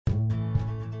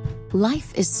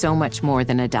Life is so much more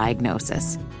than a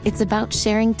diagnosis. It's about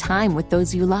sharing time with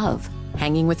those you love,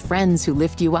 hanging with friends who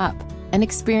lift you up, and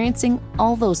experiencing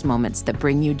all those moments that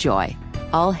bring you joy.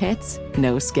 All hits,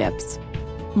 no skips.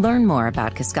 Learn more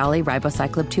about Kisqali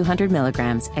Ribociclib 200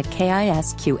 milligrams at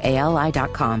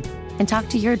KISQALI.com and talk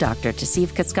to your doctor to see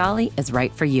if Kisqali is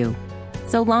right for you.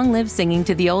 So long live singing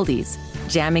to the oldies,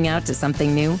 jamming out to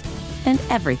something new, and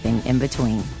everything in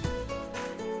between.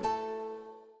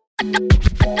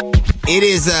 It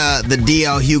is the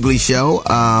D.L. Hughley Show,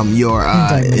 your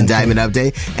indictment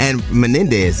update. And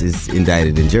Menendez is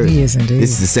indicted in Jersey. He is indeed. This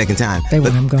is the second time. They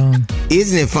want him gone.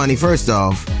 Isn't it funny? First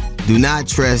off, do not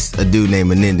trust a dude named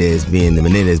Menendez, being the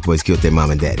Menendez boys killed their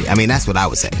mom and daddy. I mean, that's what I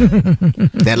would say.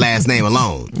 That last name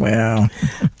alone. Well.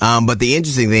 But the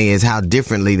interesting thing is how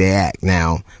differently they act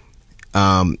now.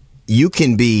 You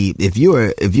can be, if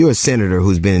you're a senator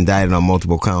who's been indicted on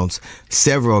multiple counts,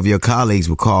 several of your colleagues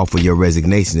will call for your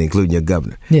resignation, including your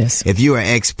governor. Yes. If you're an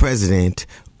ex-president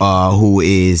who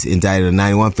is indicted on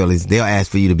 91 felonies, they'll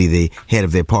ask for you to be the head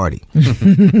of their party.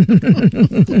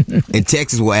 And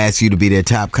Texas will ask you to be their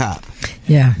top cop.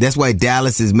 Yeah. That's why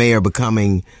Dallas is mayor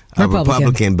becoming a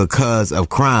Republican because of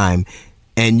crime.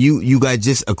 And you got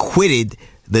just acquitted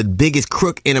the biggest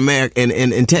crook in America, in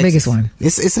Texas. Biggest one.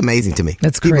 It's amazing to me.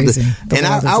 That's crazy. And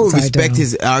I would respect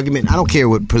his argument. I don't care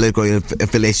what political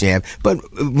affiliation you have, but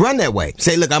run that way.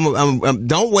 Say, look, I'm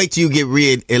don't wait till you get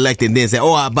re-elected and then say,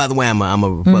 oh, by the way, I'm a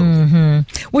Republican. Mm-hmm.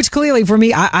 Which clearly, for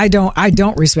me, I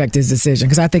don't respect his decision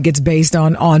because I think it's based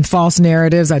on false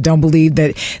narratives. I don't believe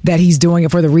that he's doing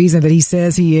it for the reason that he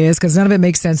says he is, because none of it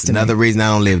makes sense to me. Another reason I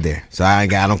don't live there, so I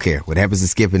don't care what happens to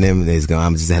Skip and them.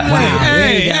 I'm just have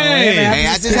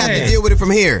to I just have to deal with it from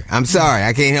here. I'm sorry,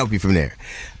 I can't help you from there.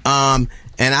 And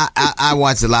I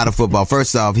watched a lot of football.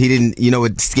 First off, he didn't. You know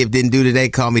what Skip didn't do today?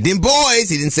 Call me them boys.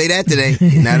 He didn't say that today.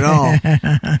 Not at all.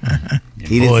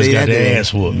 He didn't say that today.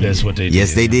 Ass whooped. That's what they did.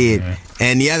 Yes, they did.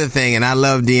 And the other thing, and I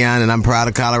love Deion, and I'm proud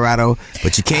of Colorado,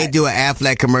 but you can't do an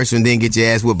Aflac commercial and then get your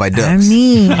ass whooped by ducks. I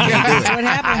mean, that's what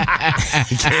happened.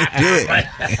 You can't do it.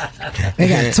 They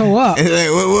got tore up.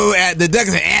 The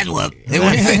ducks are ass whooped. You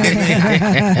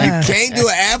can't do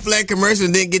an Aflac commercial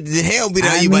and then get the hell beat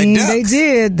out of you by ducks.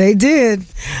 They did.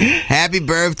 Happy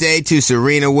birthday to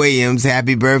Serena Williams.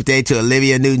 Happy birthday to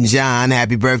Olivia Newton-John.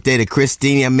 Happy birthday to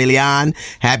Christina Milian.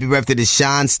 Happy birthday to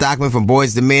Sean Stockman from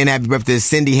Boys to Men. Happy birthday to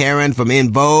Cindy Herron from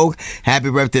In Vogue.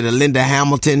 Happy birthday to Linda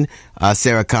Hamilton.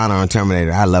 Sarah Connor on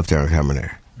Terminator. I loved her on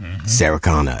Terminator. Mm-hmm. Sarah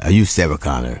Connor. Are you Sarah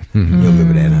Connor? Mm-hmm. You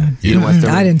remember that? Huh? You know what's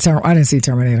Terminator? I didn't see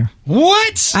Terminator.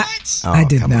 What? I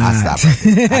did not.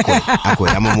 I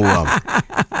quit. I'm gonna move on.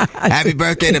 Happy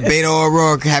birthday to Beto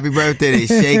O'Rourke. Happy birthday to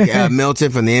Shake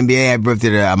Milton from the NBA. Happy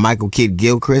birthday to Michael Kidd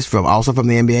Gilchrist also from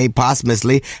the NBA.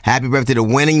 Posthumously. Happy birthday to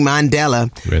Winnie Mandela.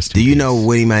 Do you know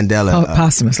Winnie Mandela?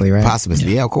 Posthumously, right?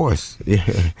 Posthumously, yeah, of course. Yeah.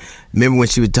 Remember when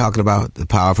she was talking about the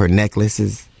power of her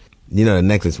necklaces? You know what a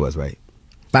necklace was, right?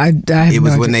 It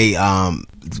was when they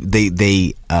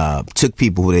took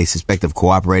people who they suspect of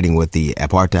cooperating with the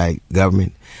apartheid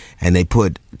government, and they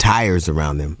put tires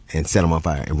around them and set them on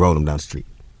fire and rolled them down the street.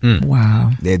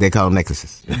 Wow. They call them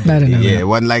necklaces. I didn't know that. It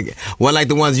wasn't like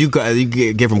the ones you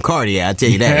get from Cartier. I tell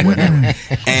you that.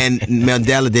 And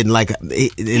Mandela didn't like.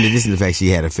 In addition to the fact she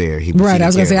had an affair, right. I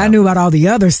was gonna say I knew about all the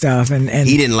other stuff and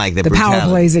he didn't like the power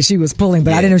plays that she was pulling,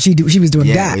 but I didn't know she was doing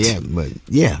that.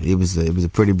 It was a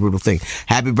pretty brutal thing.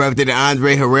 Happy birthday to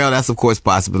Andre Harrell. That's of course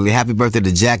possibly. Happy birthday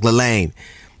to Jack LaLanne.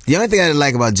 The only thing I didn't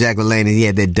like about Jack LaLanne is he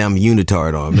had that dumb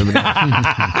unitard on. Remember that?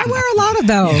 I wear a lot of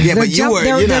those. Yeah, but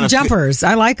they're jumpers.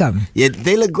 I like them. Yeah,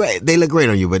 they look great. They look great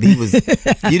on you. But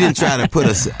you didn't try to put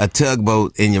a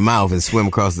tugboat in your mouth and swim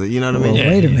across the. You know what I mean? Yeah,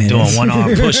 wait a minute. Doing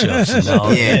one-arm push-ups. And all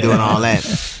doing all that.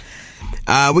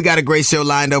 We got a great show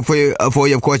lined up for you. Of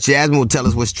course, Jasmine will tell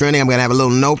us what's trending. I'm going to have a little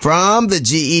note from the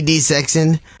GED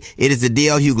section. It is the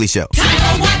D.L. Hughley Show. Time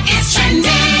for what is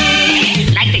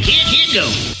trending. Like the kid go.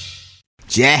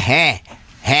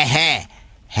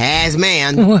 Has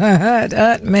man.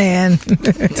 What man?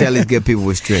 Tell these good people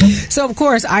what's trending. So, of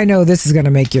course, I know this is going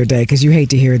to make your day because you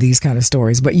hate to hear these kind of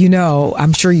stories. But,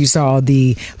 I'm sure you saw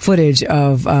the footage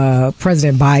of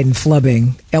President Biden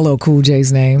flubbing LL Cool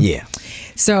J's name. Yeah.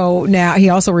 So now he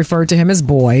also referred to him as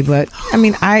boy, but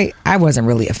I wasn't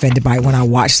really offended by it when I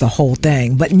watched the whole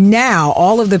thing. But now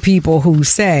all of the people who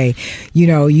say,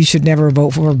 you should never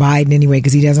vote for Biden anyway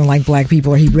because he doesn't like black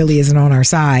people or he really isn't on our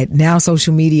side. Now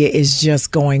social media is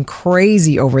just going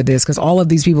crazy over this because all of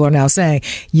these people are now saying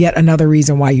yet another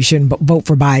reason why you shouldn't vote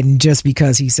for Biden just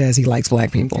because he says he likes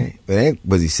black people. Okay. But that ain't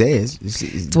what he says.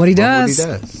 It's what he does.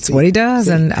 It's what he does.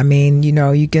 And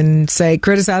you can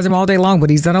criticize him all day long, but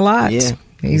he's done a lot. Yeah.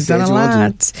 He's done a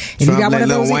lot. If Trump let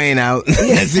Lil Wayne out.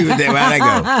 Let's see where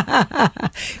that go.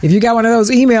 If you got one of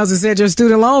those emails that said your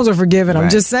student loans are forgiven, I'm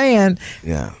just saying.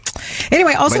 Yeah.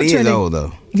 Anyway, also but he is old,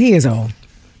 though. He is old.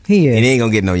 He is. And he ain't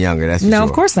gonna get no younger. That's for no, sure.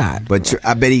 Of course not. But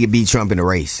I bet he could beat Trump in the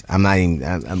race. I'm not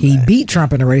even. He beat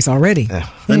Trump in the race already.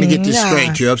 Let me get this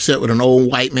straight. You're upset with an old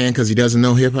white man because he doesn't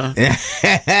know hip hop? Isn't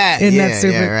that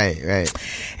stupid? Yeah, right.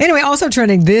 Anyway, also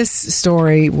trending, this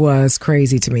story was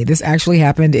crazy to me. This actually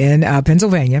happened in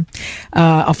Pennsylvania.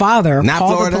 A father Not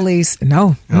called Florida? the police.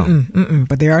 No,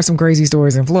 but there are some crazy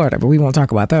stories in Florida, but we won't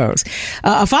talk about those.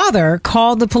 A father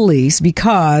called the police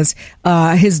because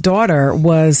his daughter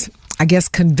was, I guess,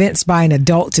 convinced by an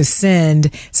adult to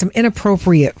send some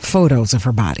inappropriate photos of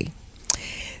her body.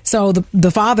 So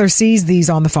the father sees these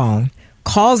on the phone,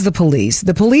 calls the police.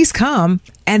 The police come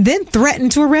and then threaten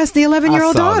to arrest the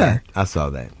 11-year-old daughter. I saw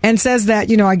that. And says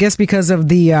that, I guess because of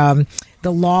the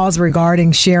laws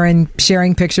regarding sharing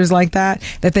pictures like that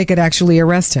they could actually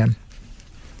arrest him.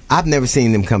 I've never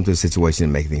seen them come to a situation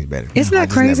and make things better. Isn't that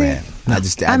crazy?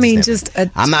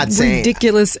 I'm not saying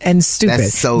ridiculous and stupid.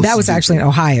 That was actually in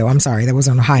Ohio. I'm sorry, that was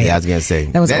in Ohio. Yeah, I was gonna say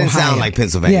that didn't sound like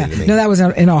Pennsylvania to me. No, that was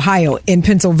in Ohio. In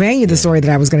Pennsylvania, the story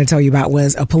that I was going to tell you about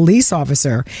was a police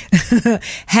officer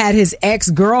had his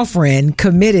ex-girlfriend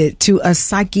committed to a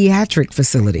psychiatric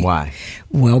facility. Why?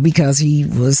 Well, because he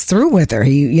was through with her.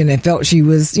 He felt she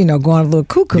was going a little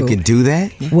cuckoo. You can do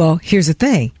that? Well, here's the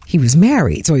thing. He was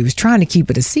married, so he was trying to keep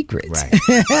it a secret. Right.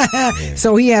 Yeah.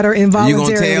 So he had her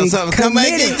involuntarily You gonna tell something? Come back,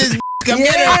 get this. Come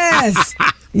get her.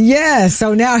 Yes.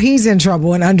 So now he's in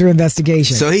trouble and under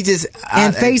investigation. So he just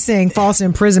facing false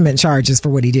imprisonment charges for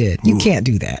what he did. You can't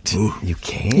do that. You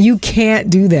can't. You can't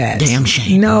do that. Damn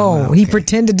shame. No, okay. He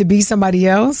pretended to be somebody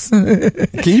else. Can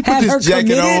you put this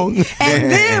jacket on?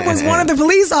 And then was one of the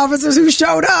police officers who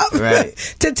showed up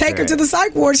to take her to the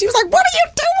psych ward. She was like, "What are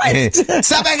you doing?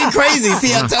 Stop acting crazy."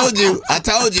 See, I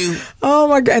told you. Oh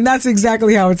my God. And that's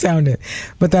exactly how it sounded.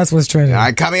 But that's what's trending. All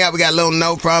right, coming up, we got a little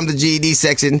note from the GED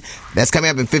section. That's coming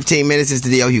up in 15 minutes. It's the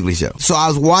D.L. Hughley Show. So I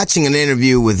was watching an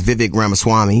interview with Vivek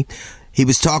Ramaswamy. He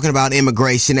was talking about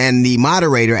immigration, and the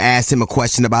moderator asked him a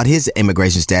question about his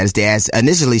immigration status.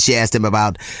 Initially, she asked him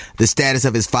about the status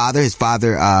of his father. His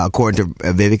father, according to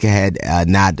Vivek, had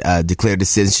not declared his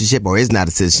citizenship or is not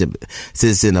a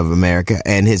citizen of America.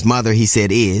 And his mother, he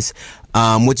said, is.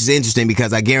 Which is interesting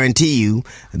because I guarantee you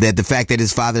that the fact that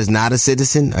his father is not a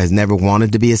citizen, has never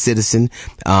wanted to be a citizen,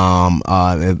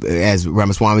 as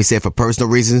Ramaswamy said, for personal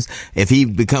reasons, if he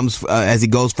becomes, as he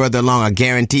goes further along, I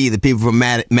guarantee the people from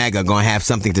MAGA are going to have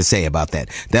something to say about that.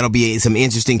 That'll be some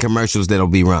interesting commercials that'll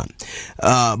be run.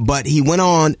 But he went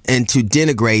on and to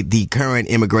denigrate the current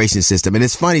immigration system. And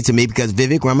it's funny to me because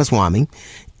Vivek Ramaswamy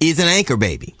is an anchor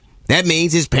baby. That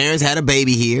means his parents had a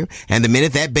baby here, and the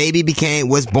minute that baby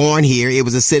was born here, it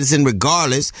was a citizen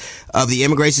regardless of the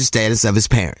immigration status of his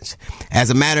parents. As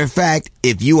a matter of fact,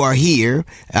 if you are here,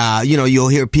 you'll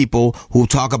hear people who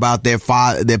talk about their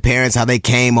parents, how they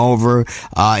came over,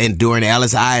 during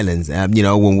Ellis Islands.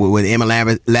 When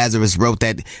Emma Lazarus wrote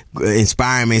that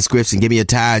inspiring inscription, "Give me your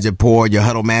tired, your poor, your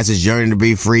huddled masses yearning to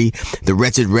be free, the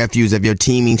wretched refuse of your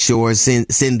teeming shores,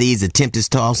 send these the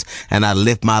tempest toss, and I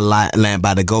lift my lamp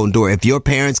by the golden door." If your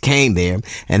parents came there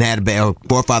and or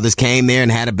forefathers came there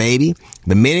and had a baby,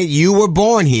 the minute you were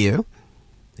born here,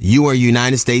 you are a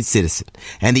United States citizen.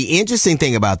 And the interesting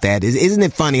thing about that is, isn't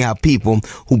it funny how people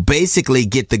who basically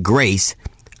get the grace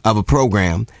of a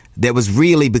program that was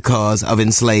really because of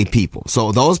enslaved people.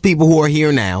 So those people who are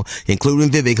here now, including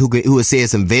Vivek, who has said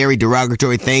some very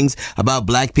derogatory things about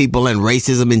black people and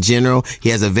racism in general, he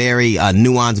has a very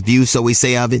nuanced view, so we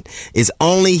say, of it, is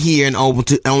only here and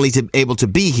able to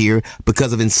be here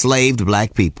because of enslaved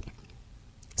black people.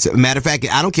 So, matter of fact,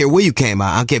 I don't care where you came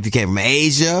out. I don't care if you came from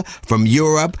Asia, from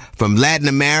Europe, from Latin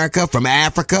America, from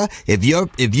Africa. If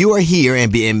you are here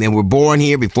and were born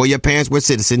here before your parents were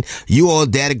citizens, you owe a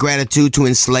debt of gratitude to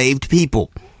enslaved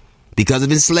people. Because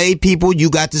of enslaved people,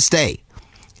 you got to stay.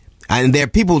 And there are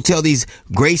people who tell these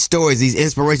great stories, these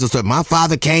inspirational stories. My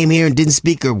father came here and didn't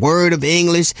speak a word of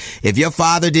English. If your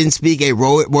father didn't speak a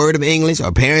word of English,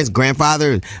 or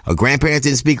grandfather or grandparents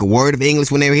didn't speak a word of English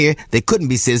when they were here, they couldn't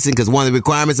be citizens, because one of the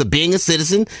requirements of being a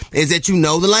citizen is that you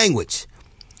know the language.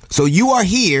 So you are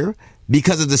here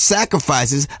because of the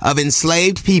sacrifices of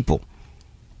enslaved people.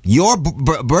 Your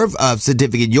birth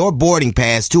certificate, your boarding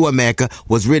pass to America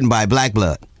was written by black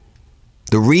blood.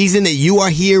 The reason that you are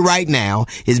here right now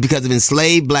is because of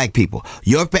enslaved black people.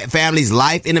 Your family's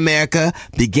life in America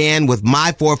began with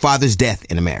my forefathers' death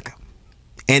in America.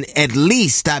 and at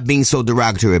least stop being so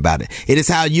derogatory about it. It is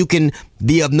how you can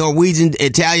be of Norwegian,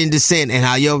 Italian descent, and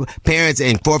how your parents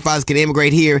and forefathers can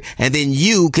immigrate here, and then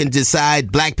you can decide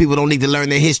black people don't need to learn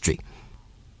their history.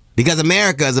 Because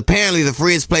America is apparently the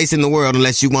freest place in the world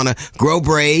unless you want to grow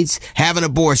braids, have an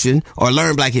abortion, or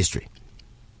learn black history.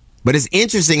 But it's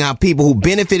interesting how people who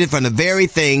benefited from the very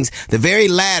things, the very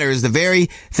ladders, the very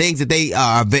things that they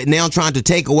are now trying to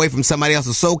take away from somebody else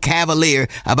are so cavalier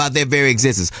about their very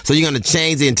existence. So you're going to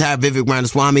change the entire Vivek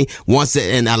Ramaswamy wants to,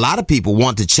 and a lot of people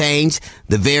want to change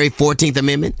the very 14th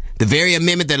Amendment, the very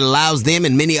amendment that allows them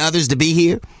and many others to be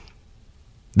here.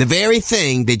 The very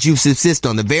thing that you subsist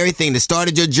on, the very thing that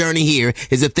started your journey here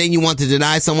is the thing you want to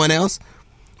deny someone else.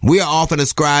 We are often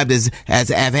described as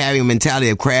having a mentality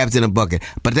of crabs in a bucket,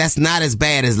 but that's not as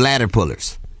bad as ladder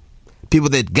pullers. People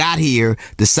that got here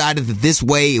decided that this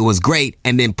way it was great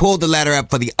and then pulled the ladder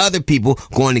up for the other people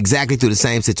going exactly through the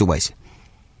same situation.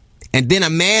 And then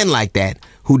a man like that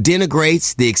who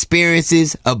denigrates the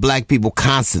experiences of black people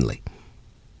constantly.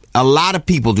 A lot of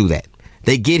people do that.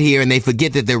 They get here and they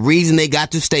forget that the reason they got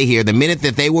to stay here, the minute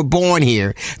that they were born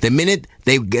here, the minute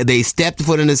they stepped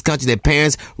foot in this country, their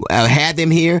parents had them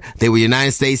here, they were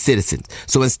United States citizens.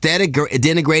 So instead of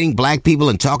denigrating black people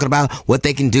and talking about what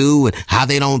they can do and how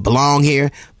they don't belong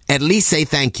here, at least say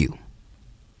thank you.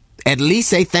 At least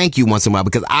say thank you once in a while,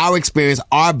 because our experience,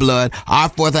 our blood, our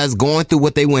forefathers going through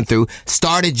what they went through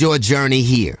started your journey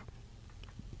here.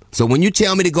 So when you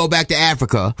tell me to go back to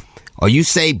Africa, or you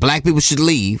say black people should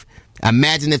leave,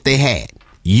 imagine if they had.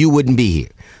 You wouldn't be here.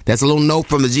 That's a little note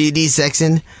from the GED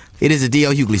section. It is a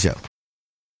D.L. Hughley Show.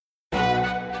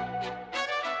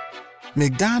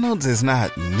 McDonald's is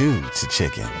not new to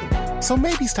chicken. So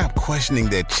maybe stop questioning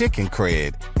their chicken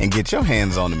cred and get your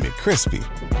hands on the McCrispy.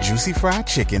 Juicy fried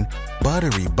chicken,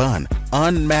 buttery bun,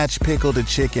 unmatched pickle to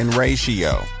chicken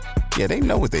ratio. Yeah, they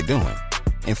know what they're doing.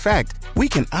 In fact, we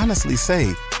can honestly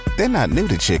say they're not new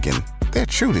to chicken. They're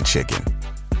true to chicken.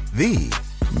 The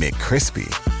McCrispy.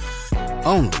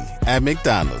 Only at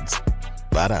McDonald's.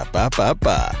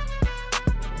 Ba-da-ba-ba-ba.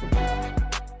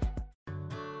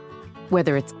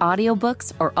 Whether it's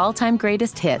audiobooks or all-time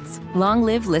greatest hits, long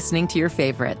live listening to your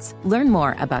favorites. Learn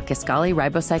more about Kisqali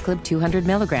Ribociclib 200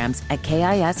 milligrams at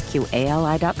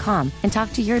KISQALI.com and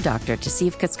talk to your doctor to see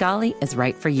if Kisqali is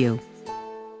right for you.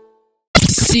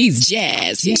 She's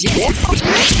jazz. She's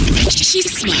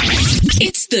smart.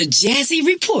 It's the Jazzy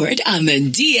Report on the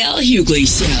DL Hughley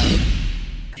Show.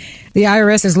 The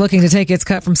IRS is looking to take its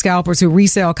cut from scalpers who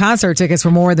resell concert tickets for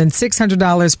more than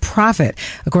 $600 profit.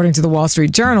 According to the Wall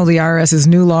Street Journal, the IRS's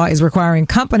new law is requiring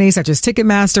companies such as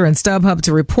Ticketmaster and StubHub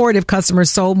to report if customers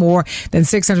sold more than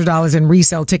 $600 in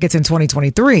resale tickets in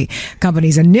 2023.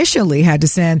 Companies initially had to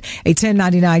send a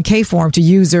 1099-K form to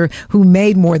user who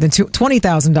made more than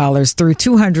 $20,000 through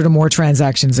 200 or more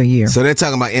transactions a year. So they're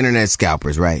talking about internet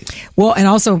scalpers, right? Well, and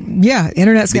also, yeah,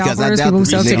 internet scalpers, people who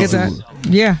sell tickets.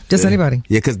 Anybody.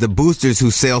 Yeah, because the boosters who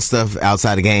sell stuff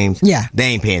outside of games, they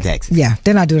ain't paying taxes. Yeah,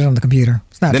 they're not doing it on the computer.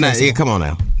 It's not. Come on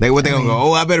now. They gonna go?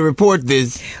 Oh, I better report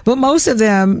this. But most of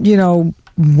them,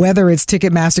 whether it's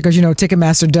Ticketmaster, because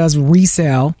Ticketmaster does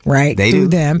resell, right? They through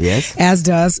do. them, yes. As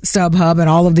does StubHub and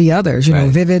all of the others. You know,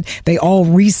 Vivid, they all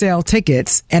resell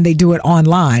tickets and they do it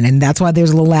online, and that's why there's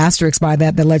a little asterisk by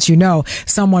that lets you know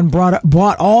someone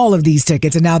bought all of these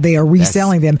tickets and now they are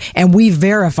reselling them, and we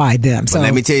verified them. So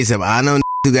let me tell you something. I know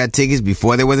who got tickets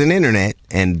before there was an internet,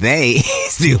 and they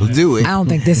still do it. I don't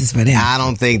think this is for them. I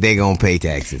don't think they're going to pay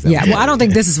taxes. I don't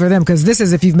think this is for them, because this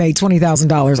is if you've made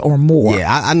 $20,000 or more.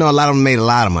 Yeah, I know a lot of them made a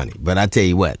lot of money, but I tell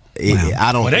you what, I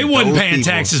don't. Well, they wasn't paying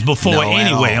taxes before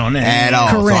anyway on that. At all.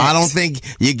 Correct. So I don't think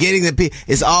you're getting the people.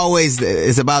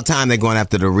 It's about time they're going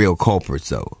after the real culprits,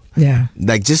 though. Yeah.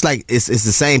 It's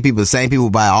the same people. The same people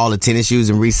buy all the tennis shoes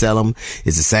and resell them.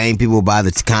 It's the same people who buy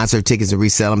the concert tickets and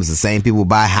resell them. It's the same people who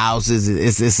buy houses.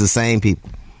 It's the same people.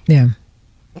 Yeah.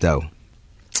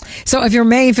 So if your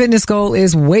main fitness goal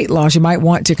is weight loss, you might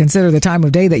want to consider the time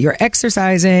of day that you're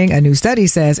exercising. A new study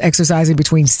says exercising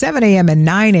between 7 a.m. and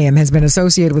 9 a.m. has been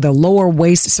associated with a lower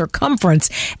waist circumference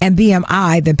and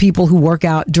BMI than people who work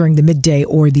out during the midday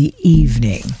or the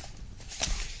evening.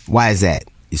 why is that,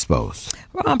 you suppose?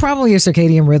 Well, probably your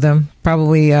circadian rhythm.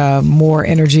 Probably more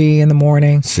energy in the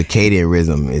morning. Circadian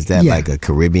rhythm, is that like a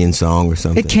Caribbean song or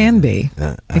something? It can be.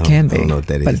 It can be. I don't know what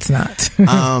that is. But it's not.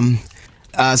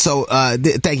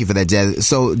 Thank you for that, Jazz.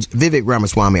 So Vivek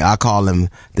Ramaswamy, I call him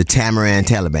the Tamaran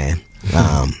Taliban.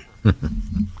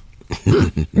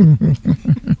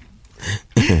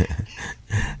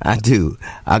 I do.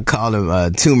 I call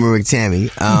him Turmeric Tammy.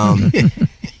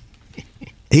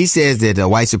 He says that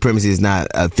white supremacy is not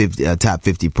a top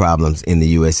 50 problems in the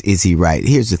U.S. Is he right?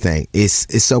 Here's the thing.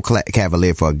 It's so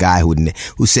cavalier for a guy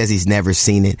who says he's never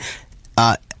seen it.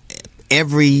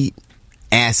 Every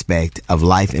aspect of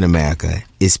life in America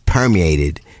is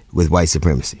permeated with white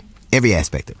supremacy. Every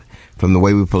aspect of it. From the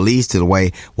way we police to the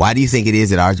way, why do you think it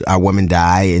is that our women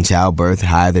die in childbirth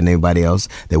higher than everybody else?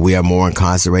 That we are more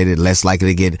incarcerated, less likely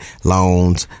to get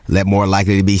loans, more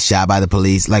likely to be shot by the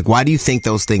police? Like, why do you think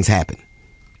those things happen?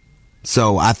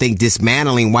 So I think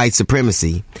dismantling white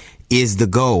supremacy is the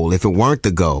goal. If it weren't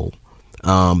the goal,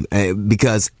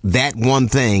 because that one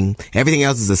thing, everything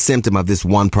else is a symptom of this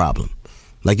one problem.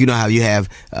 Like, you know how you have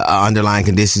underlying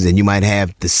conditions and you might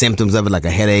have the symptoms of it, like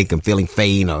a headache and feeling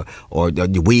faint or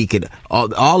you're weak, and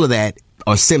all of that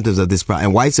are symptoms of this problem.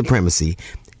 And white supremacy,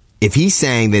 if he's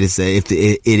saying that it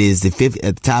is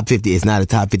the top 50, it's not a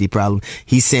top 50 problem,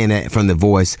 he's saying that from the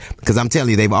voice, because I'm telling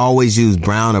you, they've always used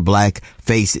brown or black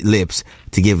face lips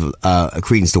to give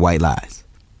credence to white lies.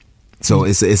 So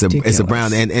it's a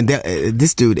brown, and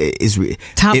this dude is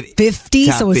top 50.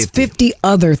 Top so it's 50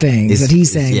 other things that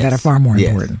he's saying that are far more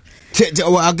important.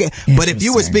 But if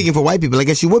you were speaking for white people, I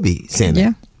guess you would be saying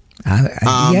that.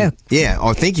 Yeah,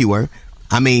 or think you were.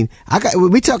 I mean,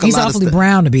 we talk a lot. He's awfully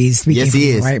brown to be speaking for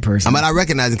the right person. But I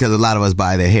recognize it because a lot of us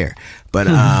buy their hair. But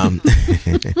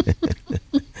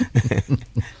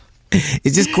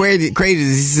it's just crazy to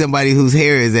see somebody whose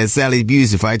hair is at Sally's Beauty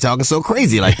Supply talking so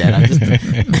crazy like that.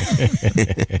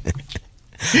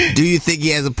 Do you think he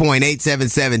has a point?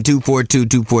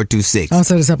 877-242-2426.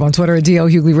 Also, us up on Twitter at D.L.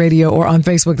 Hughley Radio or on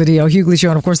Facebook, The D.L. Hughley Show.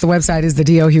 And, of course, the website is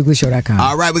thedlhugleyshow.com.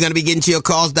 All right, we're going to be getting to your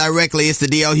calls directly. It's The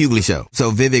D.L. Hughley Show.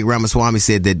 So Vivek Ramaswamy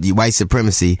said that white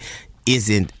supremacy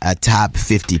isn't a top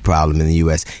 50 problem in the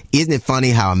U.S. Isn't it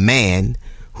funny how a man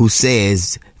who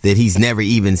says that he's never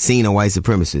even seen a white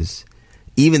supremacist,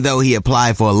 even though he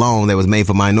applied for a loan that was made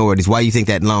for minorities, why do you think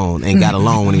that loan and got a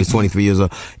loan when he was 23 years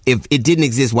old? If it didn't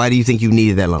exist, why do you think you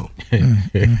needed that loan?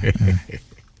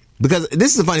 Because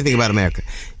this is the funny thing about America,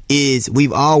 is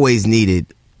we've always needed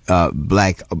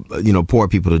black, poor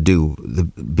people to do the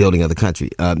building of the country.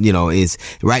 Is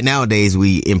right nowadays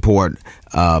we import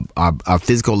our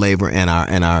physical labor and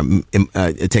our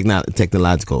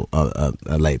technological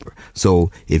labor.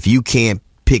 So if you can't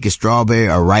pick a strawberry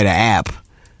or write an app,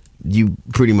 you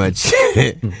pretty much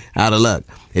out of luck.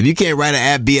 If you can't write an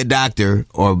app, be a doctor,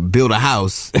 or build a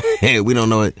house, we don't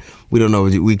know it. We don't know.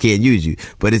 We can't use you.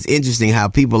 But it's interesting how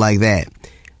people like that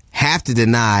have to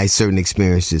deny certain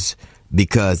experiences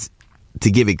because to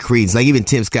give it credence. Like even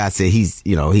Tim Scott said, he's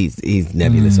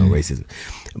nebulous on racism.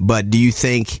 But do you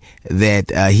think that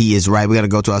he is right? We got to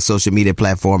go to our social media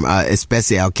platform,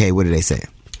 especially LK. What did they say?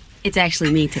 It's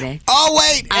actually me today. Oh,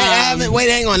 wait.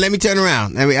 Hang on. Let me turn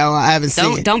around. I haven't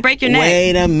seen it. Don't break your neck.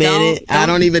 Wait a minute. I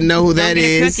don't even know who that is.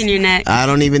 Don't get a crook in your neck. I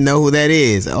don't even know who that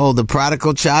is. Oh, the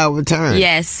prodigal child returned.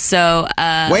 Yes. So.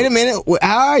 Wait a minute.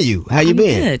 How are you? How you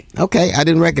been? Good. Okay. I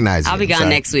didn't recognize you. I'll be gone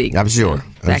next week. I'm sure.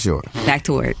 Sure. Back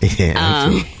to work. Yeah.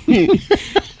 I'm sure.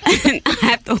 I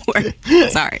have to work.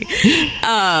 Sorry.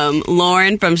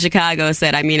 Lauren from Chicago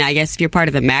said, I guess if you're part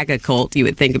of the MAGA cult, you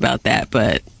would think about that,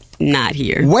 but not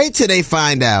here. Wait till they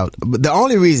find out. The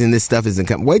only reason this stuff isn't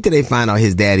coming, wait till they find out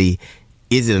his daddy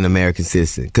isn't an American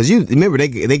citizen. Because you remember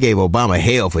they gave Obama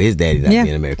hell for his daddy not being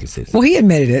an American citizen. Well, he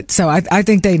admitted it, so I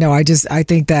think they know. I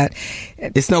think that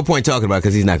it's no point talking about it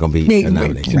because he's not going to be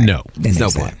nominated. Right. No, it's no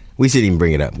point. We shouldn't even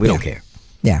bring it up. We don't care.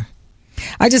 Yeah.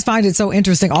 I just find it so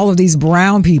interesting. All of these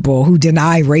brown people who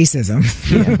deny racism,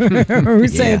 who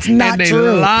say it's not and they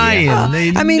true. Lying.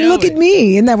 Look at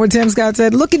me. Isn't that what Tim Scott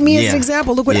said? Look at me as an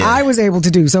example. Look what I was able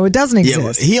to do. So it doesn't exist.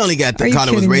 Well, he only got caught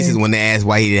it was racist when they asked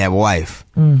why he didn't have a wife.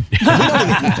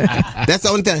 That's the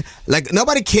only thing. Like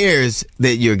nobody cares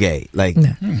that you're gay. Like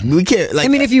we care.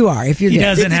 Like if you are, if you're he gay,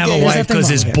 doesn't have a wife because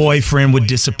his boyfriend would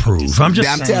disapprove. I'm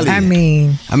telling you. I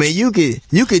mean, you could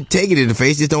take it in the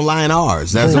face, just don't lie in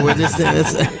ours. That's what we're just saying.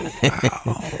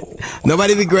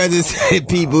 Nobody begrudges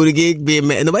Pete Buttigieg being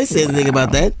married. Nobody says anything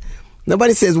about that.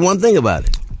 Nobody says one thing about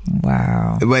it.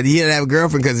 Wow. But he didn't have a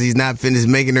girlfriend because he's not finished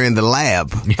making her in the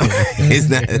lab. It's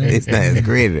not his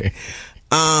creator.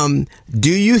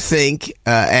 Do you think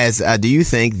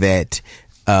that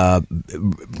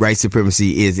white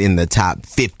supremacy is in the top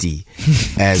 50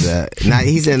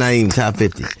 he said not even top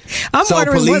 50. I'm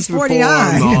wondering what's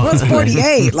 49, what's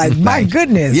 48. Like, my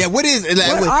goodness. Yeah, what is?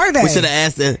 What are they? We should have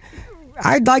asked that.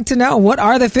 I'd like to know, what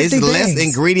are the 50 It's things? less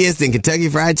ingredients than Kentucky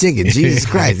Fried Chicken. Jesus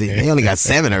Christ. They only got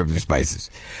 7 herbs and spices.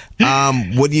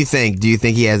 What do you think? Do you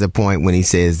think he has a point when he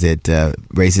says that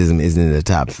racism isn't in the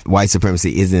top, white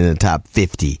supremacy isn't in the top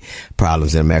 50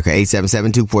 problems in America?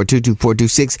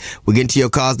 877-242-2426. We'll get into your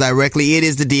calls directly. It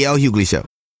is the DL Hughley Show.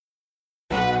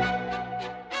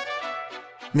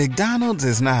 McDonald's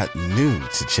is not new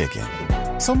to chicken.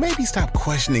 So maybe stop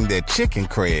questioning their chicken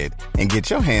cred and get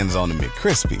your hands on the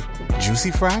McCrispy.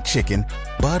 Juicy fried chicken,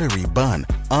 buttery bun,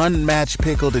 unmatched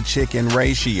pickle to chicken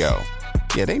ratio.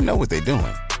 Yeah, they know what they're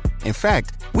doing. In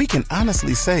fact, we can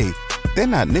honestly say they're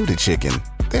not new to chicken.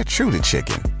 They're true to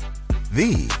chicken.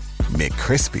 The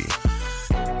McCrispy.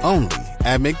 Only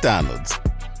at McDonald's.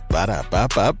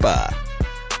 Ba-da-ba-ba-ba.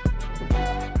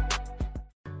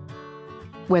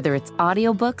 Whether it's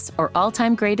audiobooks or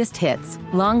all-time greatest hits,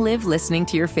 long live listening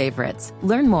to your favorites.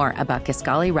 Learn more about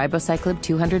Kisqali Ribociclib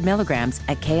 200 milligrams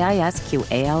at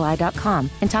KISQALI.com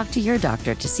and talk to your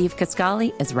doctor to see if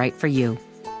Kisqali is right for you.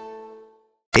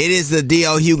 It is the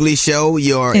DL Hughley Show,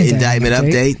 your indictment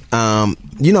update.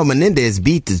 Menendez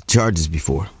beat the charges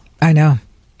before. I know.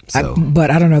 So.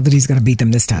 But I don't know that he's going to beat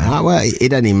them this time. Well, it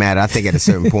doesn't even matter. I think at a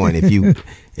certain point, if you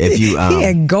he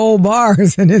had gold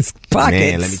bars in his pockets.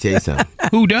 Man, let me tell you something.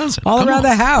 Who doesn't? All around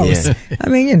the house. Yeah. I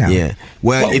mean, Yeah.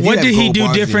 Well, what did he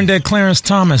do different that Clarence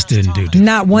Thomas didn't do?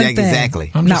 Not one thing.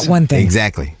 Exactly. Not one thing.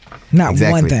 Exactly. Not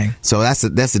one thing. So that's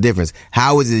the difference.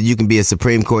 How is it you can be a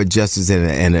Supreme Court justice and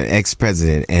an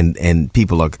ex-president and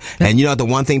people are, and you know the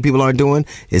one thing people aren't doing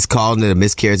is calling it a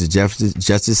miscarriage of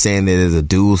justice, saying that there's a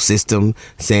dual system,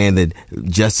 saying that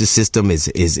justice system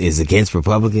is against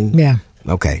Republicans. Yeah.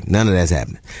 Okay. None of that's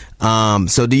happening.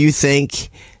 So do you think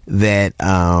that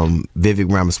Vivek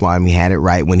Ramaswamy had it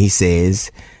right when he says,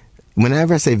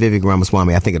 whenever I say Vivek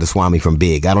Ramaswamy, I think of the Swami from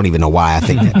Big. I don't even know why I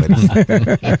think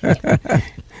that,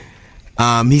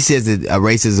 but he says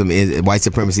that white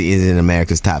supremacy is in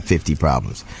America's top 50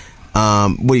 problems.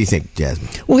 What do you think, Jasmine?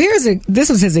 Well, this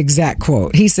was his exact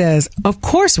quote. He says, "Of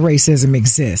course racism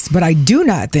exists, but I do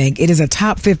not think it is a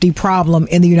top 50 problem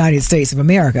in the United States of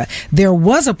America. There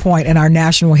was a point in our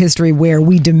national history where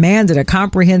we demanded a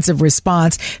comprehensive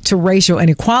response to racial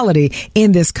inequality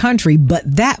in this country, but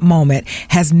that moment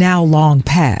has now long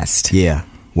passed." Yeah.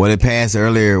 Well, it passed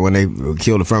earlier when they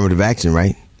killed affirmative action,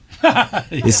 right? Yeah.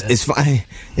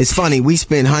 It's funny. We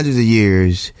spent hundreds of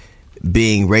years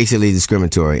being racially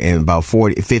discriminatory and about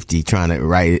 50 trying to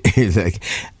write it. It's like,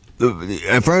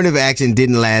 affirmative action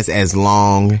didn't last as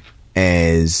long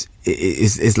as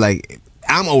it's like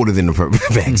I'm older than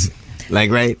affirmative action.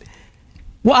 Like, right?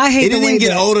 Well, I hate it didn't even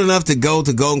get old enough to go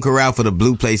to Golden Corral for the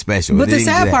Blue Plate Special. But the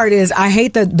sad part is I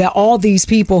hate that all these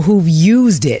people who've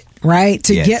used it, right,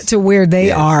 to get to where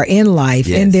they are in life,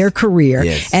 in their career,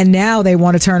 and now they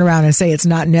want to turn around and say it's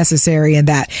not necessary and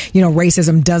that,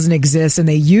 racism doesn't exist, and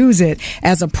they use it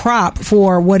as a prop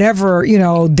for whatever,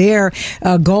 their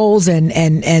goals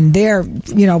and their,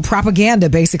 propaganda,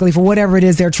 basically, for whatever it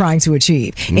is they're trying to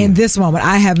achieve. In this moment,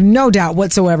 I have no doubt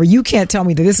whatsoever, you can't tell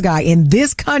me that this guy in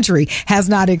this country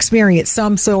has not experienced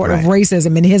some sort of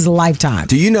racism in his lifetime.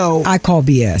 Do you know? I call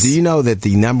BS. Do you know that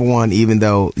the number one, even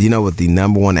though, what the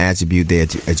number one attribute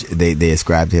they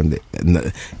ascribe to him,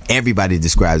 everybody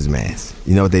describes him as.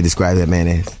 You know what they describe that man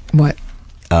as? What?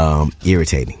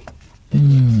 Irritating.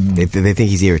 They think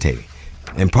he's irritating.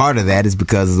 And part of that is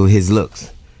because of his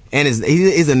looks. And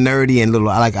he's a nerdy and little,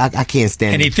 I can't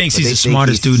stand him. And he thinks he's the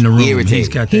smartest dude in the room.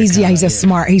 Irritating. He's a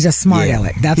smart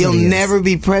aleck. That's He'll what he is. never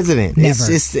be president. Never.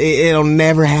 It'll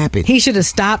never happen. He should have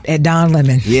stopped at Don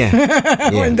Lemon.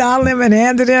 Yeah. When Don Lemon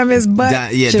handed him his butt.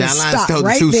 Don Lemon told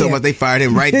the truth so much they fired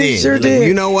him right He then. sure did.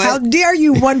 You know what? How dare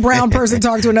you, one brown person,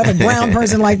 talk to another brown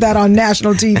person like that on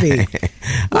national TV?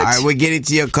 All right, we're getting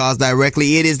to your calls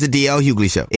directly. It is the DL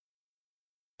Hughley Show.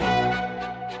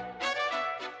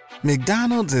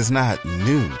 McDonald's is not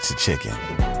new to chicken.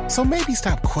 So maybe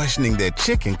stop questioning their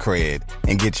chicken cred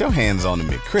and get your hands on the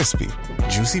McCrispy.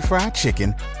 Juicy fried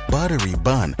chicken, buttery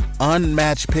bun,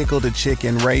 unmatched pickle to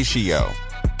chicken ratio.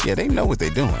 Yeah, they know what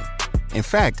they're doing. In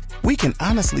fact, we can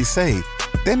honestly say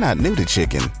they're not new to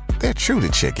chicken. They're true to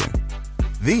chicken.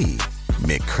 The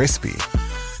McCrispy.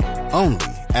 Only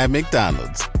at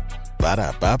McDonald's.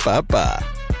 Ba-da-ba-ba-ba.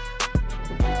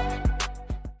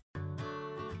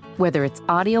 Whether it's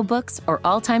audiobooks or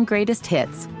all-time greatest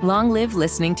hits, long live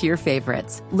listening to your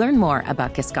favorites. Learn more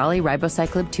about Kisqali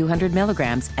Ribociclib 200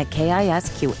 milligrams at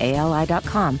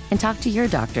KISQALI.com and talk to your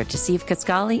doctor to see if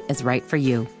Kisqali is right for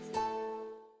you.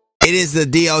 It is the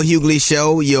DL Hughley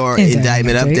Show, your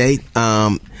indictment update.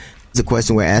 It's a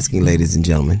question we're asking, ladies and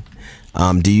gentlemen.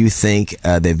 Do you think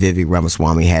that Vivek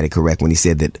Ramaswamy had it correct when he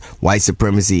said that white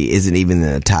supremacy isn't even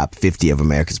in the top 50 of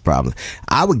America's problems?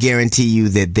 I would guarantee you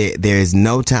that there is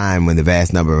no time when the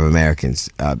vast number of Americans,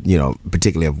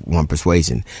 particularly of one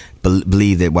persuasion,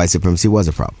 believe that white supremacy was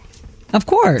a problem. Of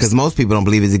course. Because most people don't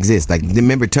believe it exists. Like,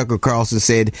 remember Tucker Carlson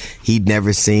said he'd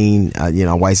never seen,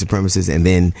 white supremacists, and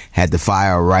then had to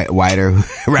fire a writer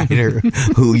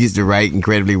who used to write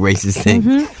incredibly racist things.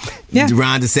 Mm-hmm. Yeah.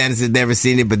 Ron DeSantis had never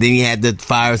seen it, but then he had to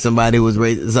fire somebody who was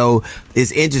racist. So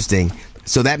it's interesting.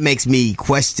 So that makes me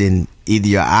question either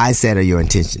your eyesight or your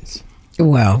intentions.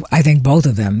 Well, I think both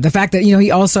of them. The fact that, he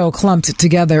also clumped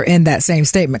together in that same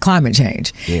statement climate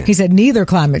change. Yeah. He said neither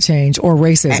climate change or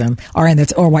racism are in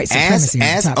or white supremacy.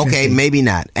 Okay, maybe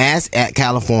not. Ask at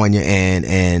California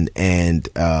and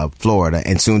Florida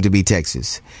and soon to be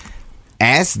Texas.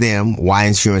 Ask them why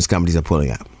insurance companies are pulling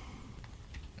out.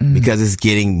 Because it's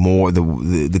getting more.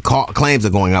 The claims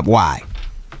are going up. Why?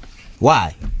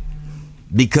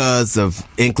 Because of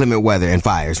inclement weather and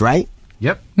fires, right?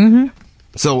 Yep. Mm-hmm.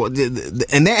 So, and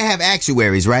they have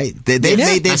actuaries, right? They've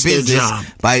made their business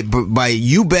by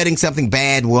you betting something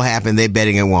bad will happen, they're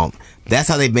betting it won't. That's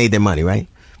how they've made their money, right?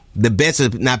 The bets are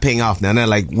not paying off now. They're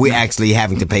like, we're actually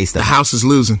having to pay stuff. The house is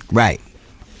losing. Right.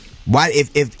 Why,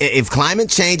 if climate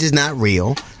change is not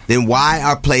real, then why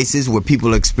are places where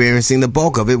people are experiencing the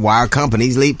bulk of it, why are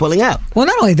companies pulling out? Well,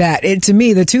 not only that, to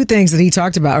me, the two things that he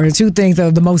talked about are the two things that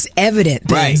are the most evident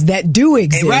things that do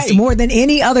exist more than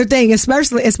any other thing,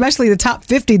 especially the top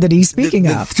 50 that he's speaking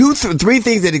of. Three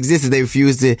things that exist that they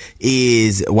refuse to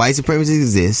is white supremacy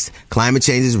exists, climate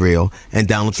change is real, and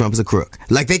Donald Trump is a crook.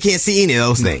 Like, they can't see any of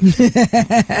those things.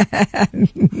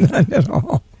 Not at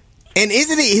all. And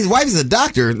isn't he? His wife is a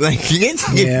doctor. Like,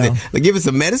 give us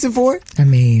some medicine for it. I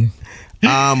mean,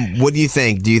 what do you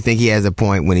think? Do you think he has a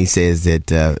point when he says that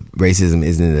racism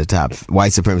isn't in the top,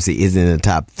 white supremacy isn't in the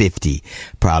top 50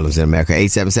 problems in America?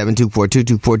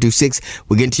 877-242-2426.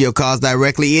 We'll get into your calls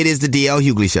directly. It is the DL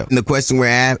Hughley Show. And the question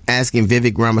we're asking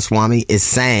Vivek Ramaswamy is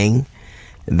saying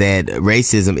that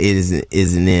racism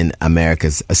isn't in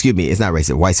America's, it's not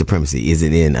racism, white supremacy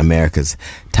isn't in America's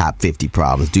top 50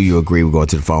 problems. Do you agree? We're going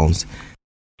to the phones.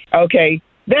 Okay,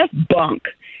 that's bunk.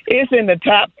 It's in the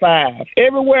top 5.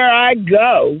 Everywhere I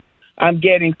go, I'm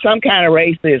getting some kind of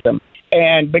racism.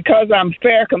 And because I'm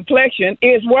fair complexion,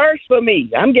 it's worse for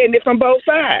me. I'm getting it from both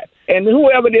sides. And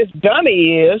whoever this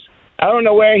dummy is, I don't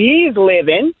know where he's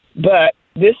living, but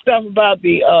this stuff about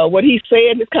the what he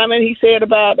said, this comment he said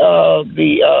about I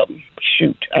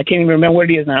can't even remember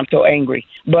what it is now. I'm so angry.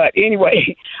 But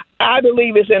anyway, I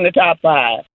believe it's in the top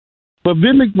 5. But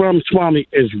Vivek Ramaswamy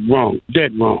is wrong,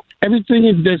 dead wrong.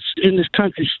 Everything that's in this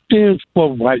country stems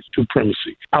for white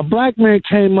supremacy. A black man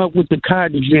came up with the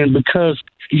cotton gin because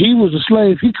he was a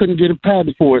slave. He couldn't get a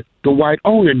patent for it. The white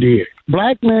owner did.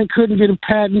 Black man couldn't get a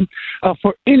patent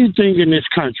for anything in this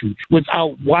country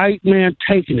without white man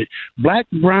taking it. Black,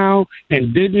 brown,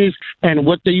 indigenous, and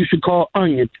what they used to call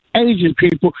onion, Asian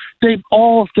people, they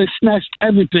snatched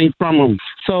everything from them.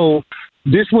 So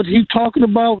this what he's talking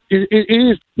about, it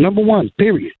is number one,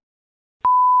 period.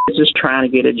 It's just trying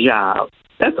to get a job.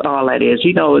 That's all that is.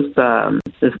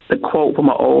 It's the quote from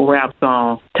an old rap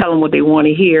song, tell them what they want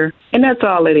to hear, and that's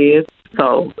all it is.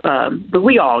 So, but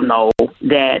we all know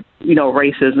that,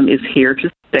 racism is here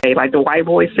to stay. Like the white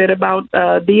boy said about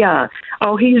Deion.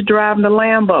 Oh, he's driving a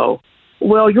Lambo.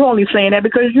 Well, you're only saying that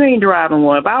because you ain't driving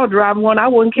one. If I was driving one, I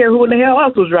wouldn't care who in the hell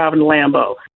else was driving the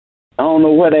Lambo. I don't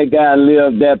know where that guy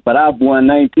lived at, but I born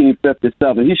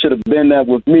 1957. He should have been there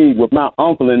with me, with my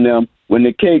uncle and them, when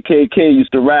the KKK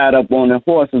used to ride up on their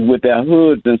horses with their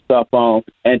hoods and stuff on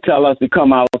and tell us to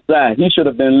come outside. He should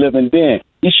have been living then.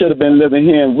 He should have been living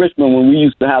here in Richmond when we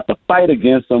used to have to fight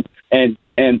against them and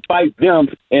fight them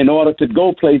in order to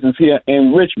go places here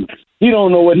in Richmond. He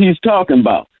don't know what he's talking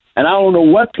about. And I don't know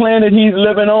what planet he's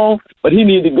living on, but he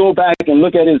needs to go back and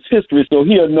look at his history so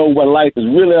he'll know what life is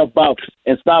really about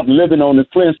and stop living on the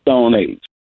Flintstone age.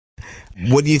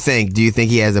 What do you think? Do you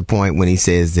think he has a point when he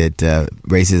says that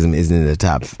racism isn't in the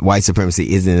top, white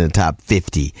supremacy isn't in the top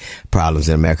 50 problems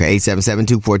in America?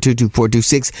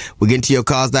 877-242-2426. We'll get into your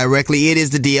calls directly. It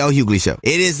is the DL Hughley Show.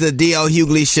 It is the DL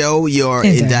Hughley Show, your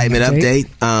indictment update.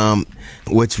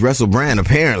 Which Russell Brand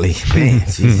apparently, man,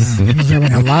 has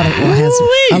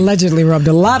allegedly rubbed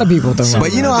a lot of people the wrong.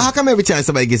 But how come every time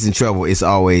somebody gets in trouble, it's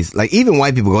always like, even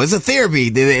white people go, it's a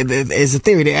therapy. It's a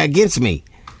theory. They're against me.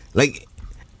 Like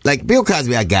Bill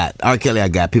Cosby, I got. R. Kelly, I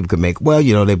got. People could make,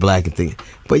 they're black and things.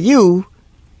 But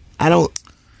I don't.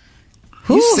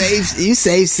 You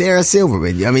saved Sarah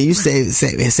Silverman. I mean, you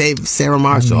saved Sarah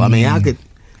Marshall. I mean, how could?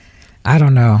 I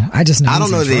don't know. I just know I don't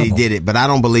know that he trouble. did it, but I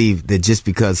don't believe that just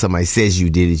because somebody says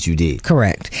you did it, you did.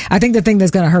 Correct. I think the thing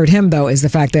that's going to hurt him, though, is the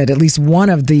fact that at least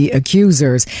one of the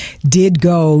accusers did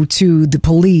go to the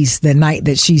police the night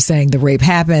that she's saying the rape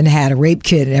happened, had a rape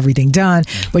kit and everything done,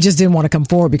 but just didn't want to come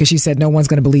forward because she said no one's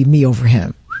going to believe me over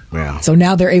him. Yeah. So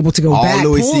now they're able to go all back,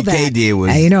 Louis pull C.K. that, did was,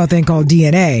 and a thing called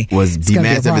DNA. Was be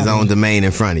master of his own domain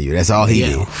in front of you. That's all he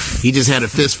did. He just had a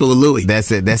fistful of Louis. That's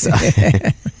it. That's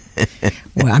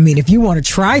Well, I mean, if you want to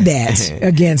try that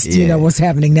against, what's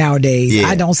happening nowadays,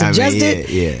 I don't suggest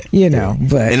it.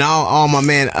 But and all my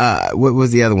man, what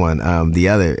was the other one? The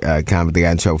other comic that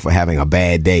got in trouble for having a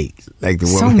bad date, like the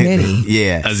so woman. many.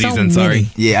 Yeah, Aziz Ansari.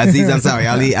 Yeah, Aziz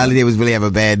Ansari. All he did was really have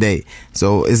a bad date.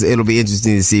 So it'll be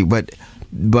interesting to see. But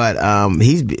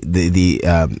he's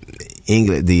the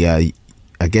England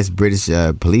I guess British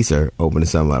police are opening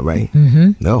something up, right?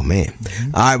 Mm-hmm. Oh man!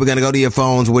 All right, we're gonna go to your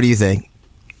phones. What do you think?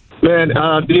 Man,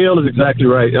 DL is exactly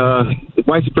right.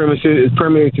 White supremacy is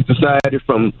permeating society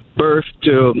from birth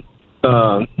to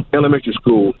elementary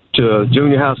school, to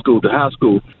junior high school, to high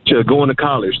school, to going to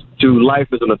college, to life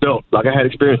as an adult. Like I had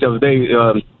experience the other day.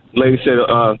 Lady said,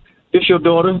 "This your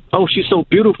daughter? Oh, she's so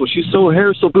beautiful. She's so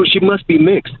hair so beautiful. She must be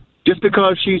mixed. Just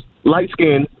because she's light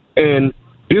skinned and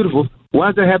beautiful, why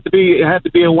does there have to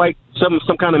be a white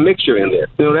some kind of mixture in there?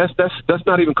 That's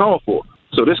not even called for."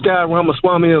 So this guy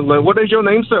Ramaswamy is like, "What is your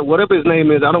name, sir? Whatever his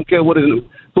name is, I don't care what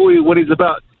he's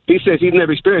about." He says he's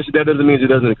never experienced it. That doesn't mean it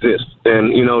doesn't exist.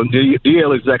 And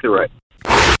DL is exactly right.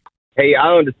 Hey,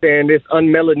 I understand this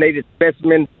unmelanated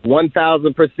specimen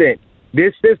 1,000%.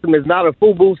 This system is not a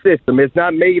FUBU system. It's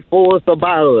not made for us or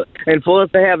by us, and for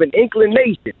us to have an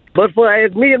inclination. But for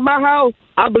as me and my house,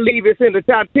 I believe it's in the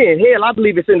top 10. Hell, I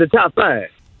believe it's in the top 5.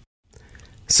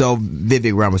 So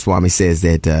Vivek Ramaswamy says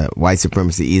that white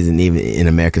supremacy isn't even in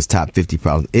America's top 50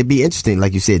 problems. It'd be interesting,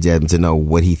 like you said, Jasmine, to know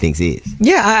what he thinks is.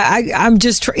 Yeah, I'm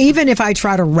just, even if I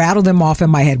try to rattle them off in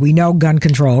my head, we know gun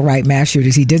control, right? Mass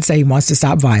shootings. He did say he wants to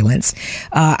stop violence.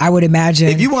 I would imagine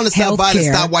if you want to stop violence,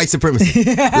 stop white supremacy.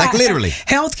 Like literally.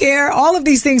 Healthcare, all of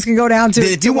these things can go down to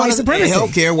white supremacy.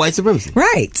 Healthcare, white supremacy.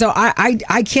 Right. So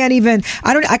I can't even,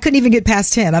 I couldn't even get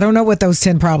past 10. I don't know what those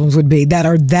 10 problems would be that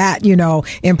are that,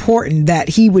 important that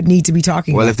he would need to be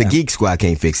talking about. Well, if the Geek Squad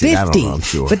can't fix it, 50, I don't know, I'm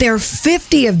sure. But there are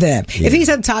 50 of them. Yeah. If he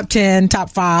said top 10,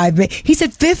 top 5, he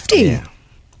said 50. Yeah.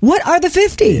 What are the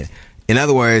 50? Yeah. In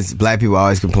other words, black people are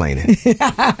always complaining.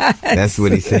 That's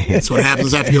what he's saying. That's what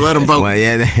happens after you let them vote. Well,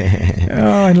 yeah.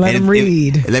 And let him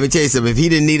read. Let me tell you something. If we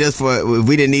didn't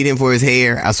need him for his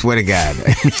hair, I swear to God.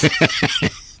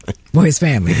 Well, his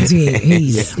family, because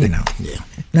he's,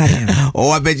 not him. Oh,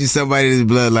 I bet you somebody in his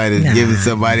bloodline is giving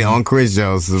somebody on Chris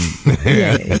Jones some.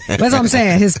 Yeah, that's what I'm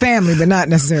saying. His family, but not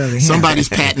necessarily him. Somebody's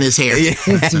patting his hair.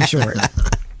 It's too short.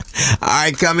 All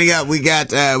right, coming up, we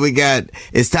got.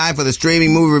 It's time for the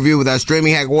streaming movie review with our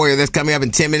streaming hack warrior. That's coming up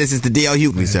in 10 minutes. It's the D.L.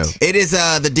 Hughley Show. It is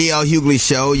the D.L. Hughley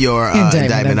Show, your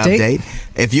indictment update.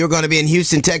 If you're going to be in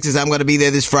Houston, Texas, I'm going to be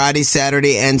there this Friday,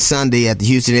 Saturday, and Sunday at the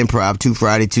Houston Improv. 2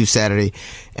 Friday, 2 Saturday,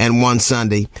 and 1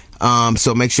 Sunday.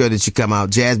 So make sure that you come out.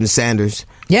 Jasmine Sanders.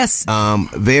 Yes.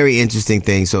 Very interesting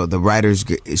thing. So the writers'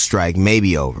 strike may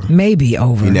be over. Maybe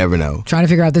over. You never know. Trying to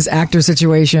figure out this actor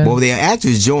situation. Well, the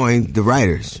actors joined the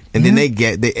writers, and then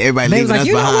everybody leaving us behind.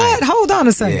 You know what? Hold on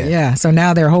a second. Yeah. So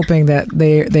now they're hoping that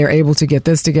they're able to get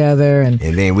this together, and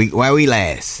then why we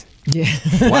last. Yeah.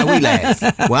 Why we last?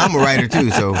 Well, I'm a writer too,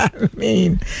 so I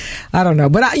mean, I don't know,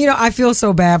 but I feel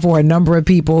so bad for a number of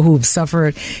people who've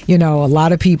suffered. A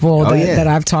lot of people that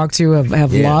I've talked to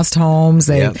have lost homes.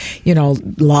 They've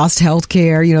lost health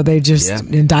care. They're just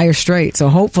in dire straits. So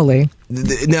hopefully,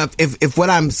 now if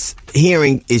what I'm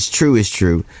hearing is true,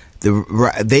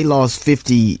 they lost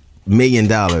 $50 million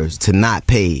to not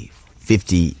pay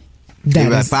 50.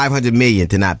 That's $500 million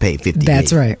to not pay 50.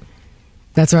 That's right.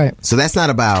 That's right. So that's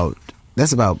about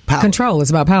power. Control. It's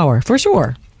about power, for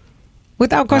sure.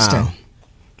 Without question. Wow.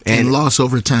 And loss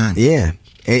over time. Yeah.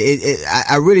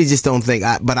 I really just don't think,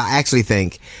 but I actually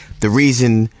think the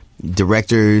reason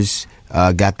directors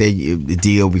got their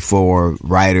deal before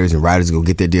writers and writers go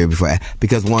get their deal before,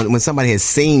 because when somebody has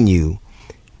seen you,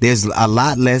 there's a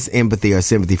lot less empathy or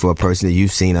sympathy for a person that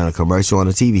you've seen on a commercial, on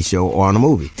a TV show, or on a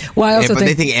movie. Well, I also but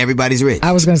they think everybody's rich.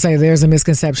 I was going to say there's a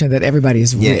misconception that everybody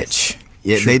is rich.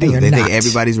 Yeah, they do. They think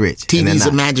everybody's rich. TV's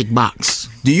a magic box.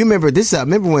 Do you remember this?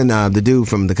 Remember when the dude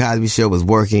from the Cosby Show was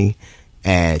working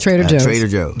at Trader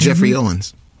Joe's? Jeffrey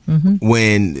Owens. Mm-hmm.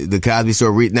 When the Cosby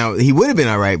Show now he would have been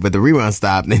all right, but the rerun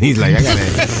stopped, and he's like, I gotta.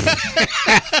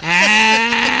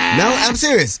 No, I'm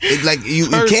serious. You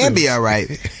can be all right.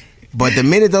 But the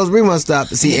minute those reruns stop,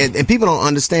 see, and people don't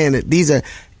understand that these are,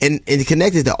 and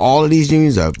connected to all of these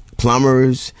unions are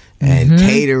plumbers and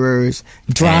caterers,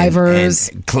 drivers,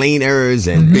 and cleaners,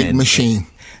 and big machine.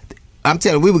 I'm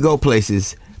telling you, we would go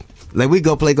places, like we'd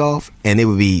go play golf, and there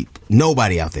would be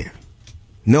nobody out there.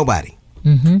 Nobody.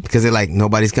 Because they're like,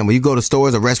 nobody's coming. You go to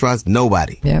stores or restaurants,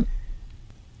 nobody. Yep.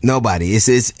 Nobody.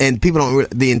 It's and people don't.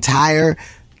 The entire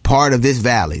part of this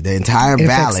valley, the entire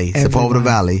valley, Sepulveda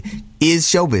Valley, is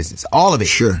show business. All of it.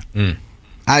 Sure.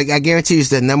 I guarantee you, it's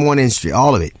the number one industry.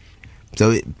 All of it.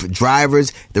 So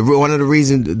drivers, one of the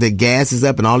reasons the gas is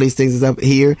up and all these things is up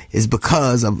here is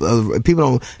because of people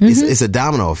don't. It's a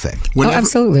domino effect.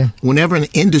 Absolutely. Whenever an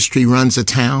industry runs a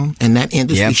town and that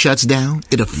industry shuts down,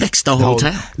 it affects the whole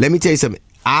town. Let me tell you something.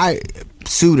 I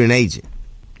sued an agent.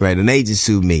 Right, an agent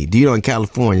sued me. Do you know in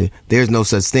California there's no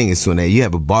such thing as suing an agent? You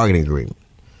have a bargaining agreement.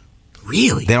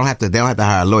 Really? They don't have to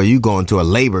hire a lawyer. You go into a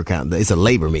labor it's a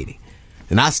labor meeting.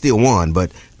 And I still won,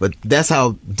 but that's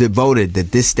how devoted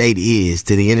that this state is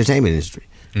to the entertainment industry.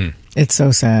 It's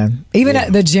so sad. Even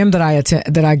at the gym that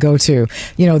I go to,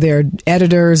 you know, there are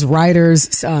editors,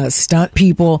 writers, stunt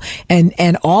people,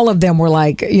 and all of them were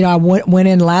like, you know, I went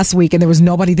in last week and there was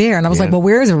nobody there, and I was like, well,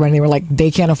 where is everybody? And they were like,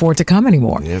 they can't afford to come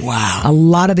anymore. Wow. A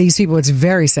lot of these people, it's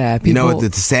very sad. People, you know what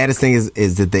the saddest thing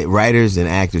is that the writers and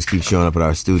actors keep showing up at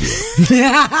our studio.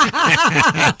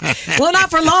 Well, not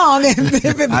for long. If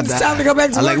it's time to go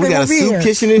back to work, we got a soup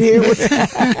kitchen in here.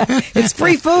 It's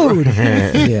free food.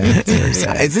 It's very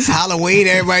sad. Is this Halloween?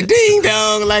 Everybody ding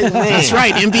dong, like, man. That's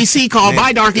right. NBC called.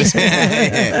 Bye, darkies.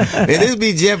 And this will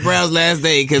be Jeff Brown's last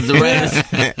day because the writers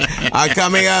are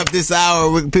coming up this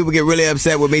hour. People get really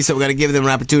upset with me, so we're going to give them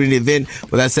an opportunity to vent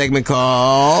with our segment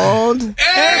called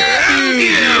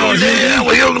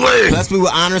Plus, we will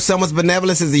honor someone's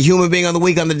benevolence as the human being of the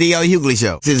week on the D.L. Hughley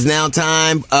Show. It is now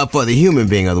time for the human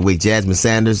being of the week. Jasmine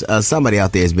Sanders, somebody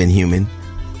out there has been human.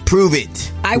 Prove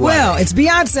it. I will. It's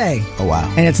Beyonce. Oh, wow.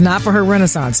 And it's not for her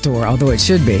Renaissance tour, although it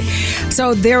should be.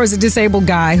 So there was a disabled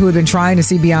guy who had been trying to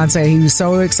see Beyonce. He was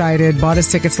so excited, bought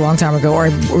his tickets a long time ago, or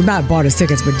not bought his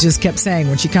tickets, but just kept saying,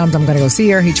 when she comes, I'm going to go see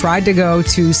her. He tried to go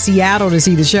to Seattle to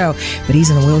see the show, but he's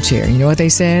in a wheelchair. You know what they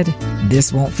said?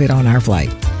 This won't fit on our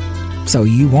flight. So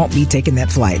you won't be taking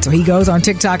that flight. So he goes on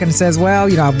TikTok and says, well,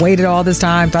 you know, I've waited all this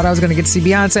time, thought I was going to get to see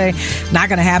Beyonce. Not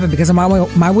going to happen because of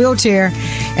my wheelchair.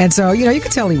 And so, you know, you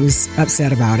could tell he was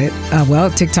upset about it. Well,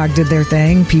 TikTok did their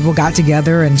thing. People got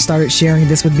together and started sharing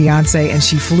this with Beyonce, and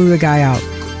she flew the guy out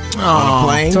on a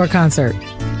plane to a concert.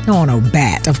 No, on a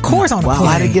bat. Of course on a plane.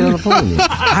 Why did he get on a plane?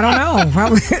 I don't know.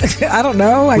 Probably, I don't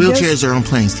know. Wheelchairs are on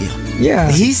planes still.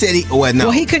 Yeah. He said he... Well,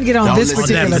 he couldn't get on this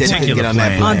particular plane. He couldn't get on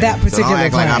that plane. On that particular so don't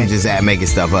act plane. like I'm just making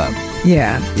stuff up.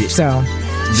 Yeah. So...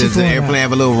 Does the airplane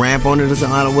have a little ramp on it or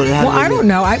something? Well, I don't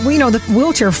know. You know, the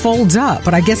wheelchair folds up,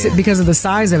 but I guess because of the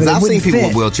size of it, I've seen people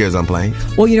fit. with wheelchairs on planes.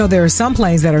 Well, you know, there are some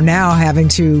planes that are now having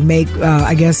to make,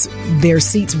 I guess, their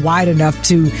seats wide enough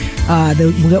to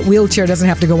the wheelchair doesn't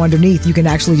have to go underneath. You can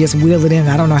actually just wheel it in.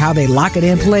 I don't know how they lock it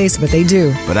in place, but they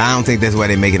do. But I don't think that's why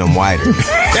they're making them wider.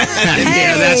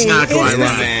 Yeah, that's not quite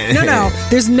right. No.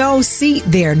 There's no seat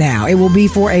there now. It will be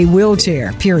for a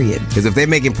wheelchair, period. Because if they're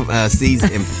making seats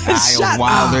in aisles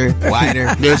wider,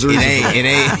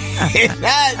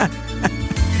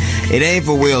 it ain't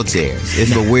for wheelchairs.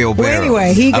 It's for wheelbarrows. Well,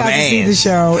 anyway, he got to see the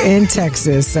show in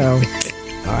Texas. So,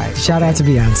 all right, shout out to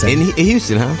Beyonce. In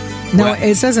Houston, huh? No,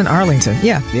 it says in Arlington.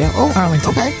 Yeah. Oh, Arlington.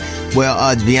 Okay.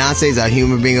 Well, Beyonce's our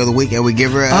human being of the week, and we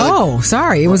give her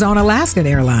sorry. It was on Alaskan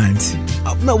Airlines.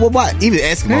 No, well, why? Even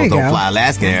Eskimos don't fly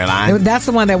Alaskan Airlines. That's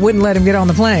the one that wouldn't let him get on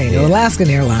the plane. Yeah. Alaskan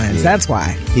Airlines. Yeah. That's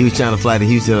why. He was trying to fly to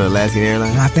Houston on Alaskan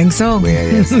Airlines? I think so. Well,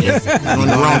 yes. On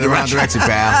the wrong direction,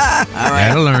 pal. All right.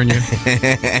 That'll learn you.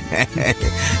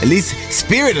 At least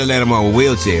Spirit will let him on a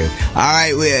wheelchair. All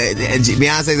right.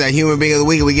 Beyonce's our human being of the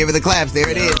week, and we give her the claps. There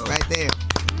it is, right there.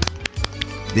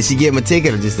 Did she give him a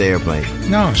ticket or just the airplane?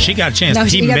 No, she got a chance. No,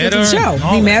 he met her. Show.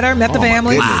 He met her, met the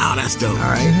family. Wow, that's dope. All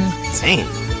right. Damn.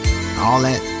 All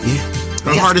that.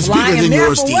 Yeah. Her heart is bigger than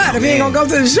yours, Steve. If he ain't going to go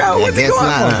to the show, what's he going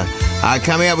on? All right,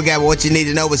 coming up, we got What You Need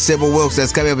to Know with Sybil Wilkes.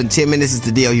 That's coming up in 10 minutes. It's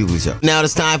the D.L. Hughley Show. Now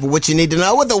it's time for What You Need to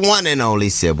Know with the one and only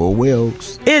Sybil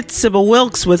Wilkes. It's Sybil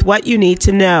Wilkes with What You Need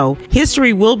to Know.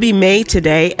 History will be made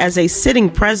today as a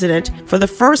sitting president for the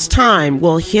first time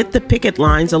will hit the picket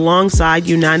lines alongside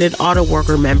United Auto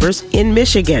Worker members in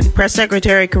Michigan. Press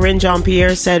Secretary Karine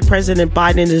Jean-Pierre said President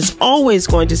Biden is always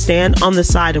going to stand on the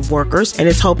side of workers and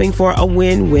is hoping for a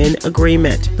win-win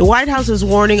agreement. The White House is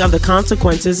warning of the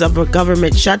consequences of a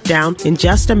government shutdown down in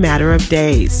just a matter of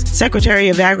days. Secretary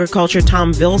of Agriculture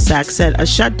Tom Vilsack said a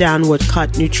shutdown would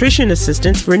cut nutrition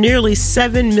assistance for nearly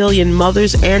 7 million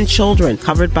mothers and children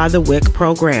covered by the WIC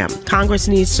program. Congress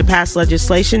needs to pass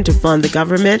legislation to fund the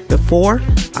government before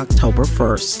October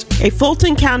 1st. A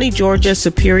Fulton County, Georgia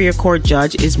Superior Court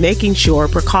judge is making sure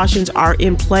precautions are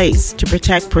in place to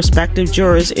protect prospective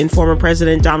jurors in former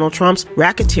President Donald Trump's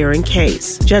racketeering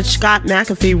case. Judge Scott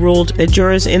McAfee ruled that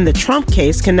jurors in the Trump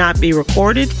case cannot be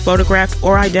recorded, photographed,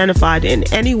 or identified in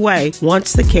any way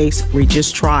once the case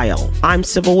reaches trial. I'm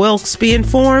Sybil Wilkes. Be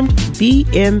informed, be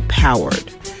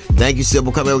empowered. Thank you,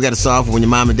 Sybil. Coming up, we got a song for when your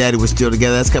mom and daddy were still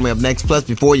together. That's coming up next. Plus,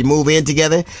 before you move in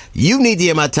together, you need to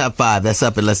hear my top 5. That's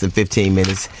up in less than 15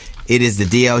 minutes. It is the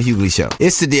D.L. Hughley Show.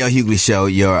 It's the D.L. Hughley Show.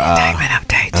 Your indictment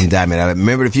update.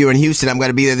 Remember, if you're in Houston, I'm going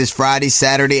to be there this Friday,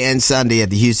 Saturday, and Sunday at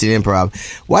the Houston Improv.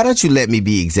 Why don't you let me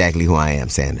be exactly who I am,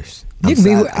 Sanders?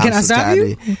 Can I stop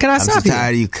you? I'm so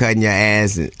tired of you cutting your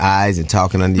ass and eyes and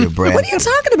talking under your breath. What are you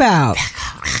talking about?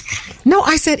 No,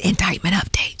 I said indictment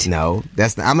update. No,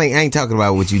 that's not. I ain't talking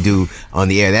about what you do on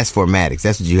the air. That's formatics.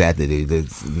 That's what you have to do.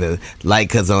 The light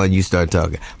comes on, you start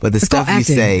talking. But the stuff you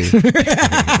say, you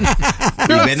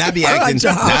better not be acting.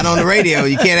 Not on the radio.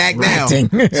 You can't act now.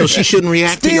 So she shouldn't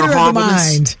react to your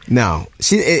horribleness. No,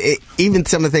 even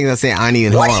some of the things I say aren't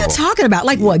even horrible. What are you talking about?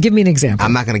 Like what? Give me an example.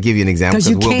 I'm not going to give you an example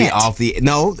because we'll be off the.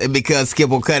 No, because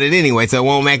Skip will cut it anyway, so it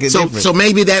won't make it different. So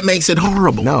maybe that makes it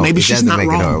horrible. No, maybe she's not make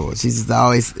wrong. It horrible. She's just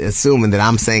always assuming that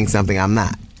I'm saying something I'm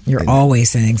not. You're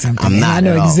always saying something. I'm not. I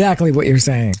know exactly what you're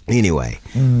saying. Anyway,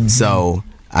 so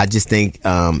I just think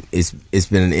it's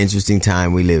been an interesting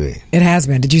time we live in. It has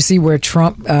been. Did you see where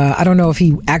Trump? I don't know if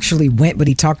he actually went, but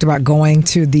he talked about going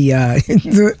to the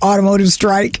the automotive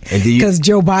strike because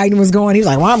Joe Biden was going. He's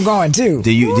like, "Well, I'm going too."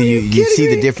 Do you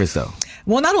see the difference though?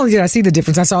 Well, not only did I see the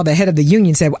difference, I saw the head of the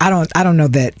union said, "I don't know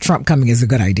that Trump coming is a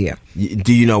good idea."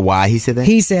 Do you know why he said that?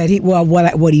 He said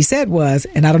what he said was,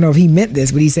 and I don't know if he meant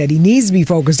this, but he said he needs to be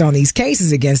focused on these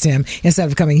cases against him instead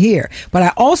of coming here. But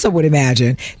I also would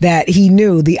imagine that he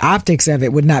knew the optics of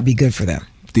it would not be good for them.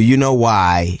 Do you know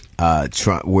why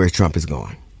where Trump is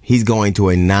going? He's going to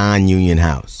a non-union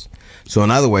house. So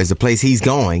in other words, the place he's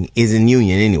going isn't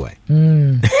union anyway.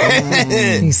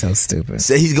 He's so stupid.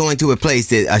 So he's going to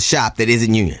a shop that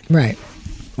isn't union. Right.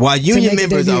 While union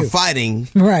members are fighting.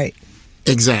 Right.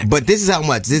 Exactly. But this is how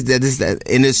much.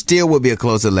 And it still will be a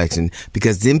close election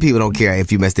because then people don't care if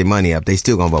you mess their money up. They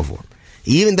still going to vote for him.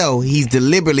 Even though he's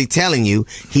deliberately telling you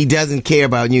he doesn't care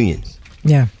about unions.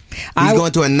 Yeah. He's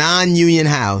going to a non-union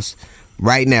house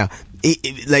right now.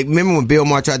 Like, remember when Bill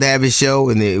Maher tried to have his show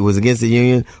and it was against the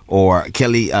union, or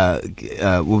Kelly,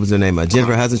 what was her name?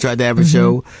 Jennifer Hudson tried to have her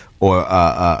show, or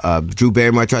Drew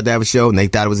Barrymore tried to have a show and they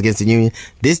thought it was against the union.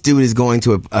 This dude is going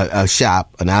to a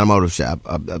shop, an automotive shop,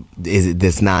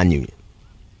 that's non-union.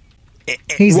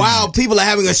 While people are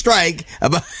having a strike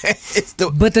about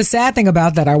But the sad thing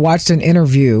about that, I watched an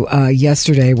interview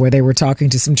yesterday where they were talking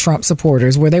to some Trump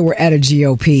supporters where they were at a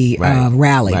GOP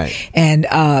rally. Right. And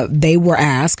they were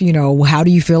asked, how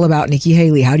do you feel about Nikki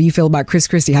Haley? How do you feel about Chris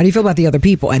Christie? How do you feel about the other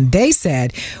people? And they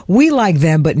said, we like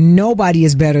them, but nobody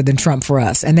is better than Trump for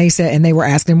us. And they were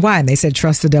asking why. And they said,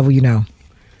 trust the devil you know.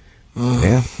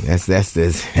 Yeah, that's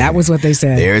this. That was what they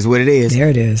said. There's what it is. There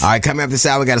it is. All right, coming up this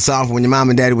hour, we got a song for when your mom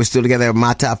and daddy were still together.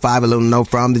 My top 5, a little note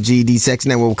from the GED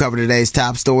section, and we'll cover today's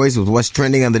top stories with what's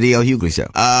trending on the D.L. Hughley Show.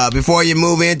 Before you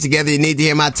move in together, you need to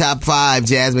hear my top 5.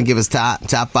 Jasmine, give us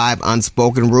top 5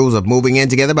 unspoken rules of moving in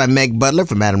together by Meg Butler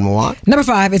from Madame Noir. Number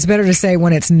 5, it's better to say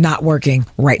when it's not working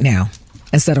right now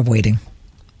instead of waiting.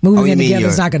 Moving in together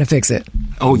is not going to fix it.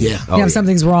 Oh, yeah. If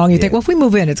something's wrong, you think, well, if we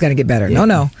move in, it's going to get better. Yeah.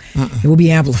 No. It will be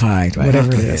amplified,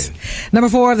 whatever it is. Number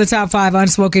 4 of the top 5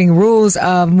 unspoken rules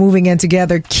of moving in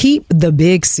together, keep the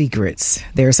big secrets.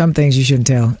 There are some things you shouldn't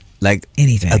tell. Like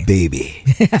anything. A baby.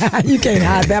 You can't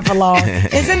hide that for long.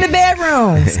 It's in the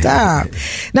bedroom. Stop.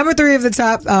 Number 3 of the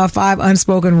top 5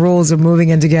 unspoken rules of moving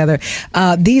in together.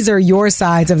 These are your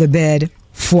sides of the bed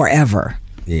forever.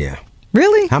 Yeah.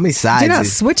 Really? How many sides? Do you not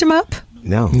switch them up?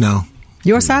 No.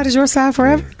 Your side is your side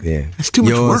forever? Yeah. That's too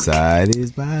much work. Your side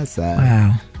is my side.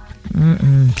 Wow.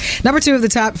 Number 2 of the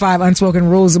top 5 unspoken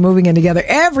rules of moving in together.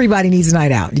 Everybody needs a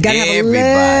night out. You got to have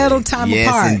a little time apart.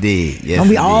 Yes, indeed. Don't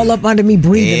be all up under me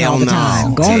breathing all the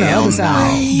time. Go on the other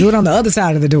side. Do it on the other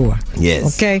side of the door.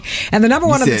 Yes. Okay. And the number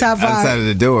 1 of the top 5. Other side of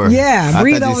the door. Yeah.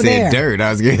 Breathe over there. I thought you said dirt. I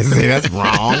was going to say that's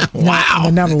wrong. Wow.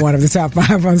 The number 1 of the top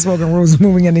 5 unspoken rules of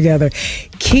moving in together.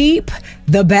 Keep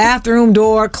the bathroom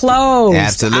door closed.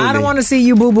 Absolutely. I don't want to see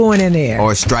you boo-booing in there.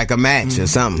 Or strike a match or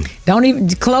something. Don't even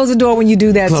close the door when you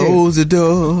do that too. Close the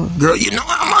door. Girl, you know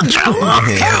I'm a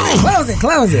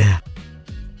Close it.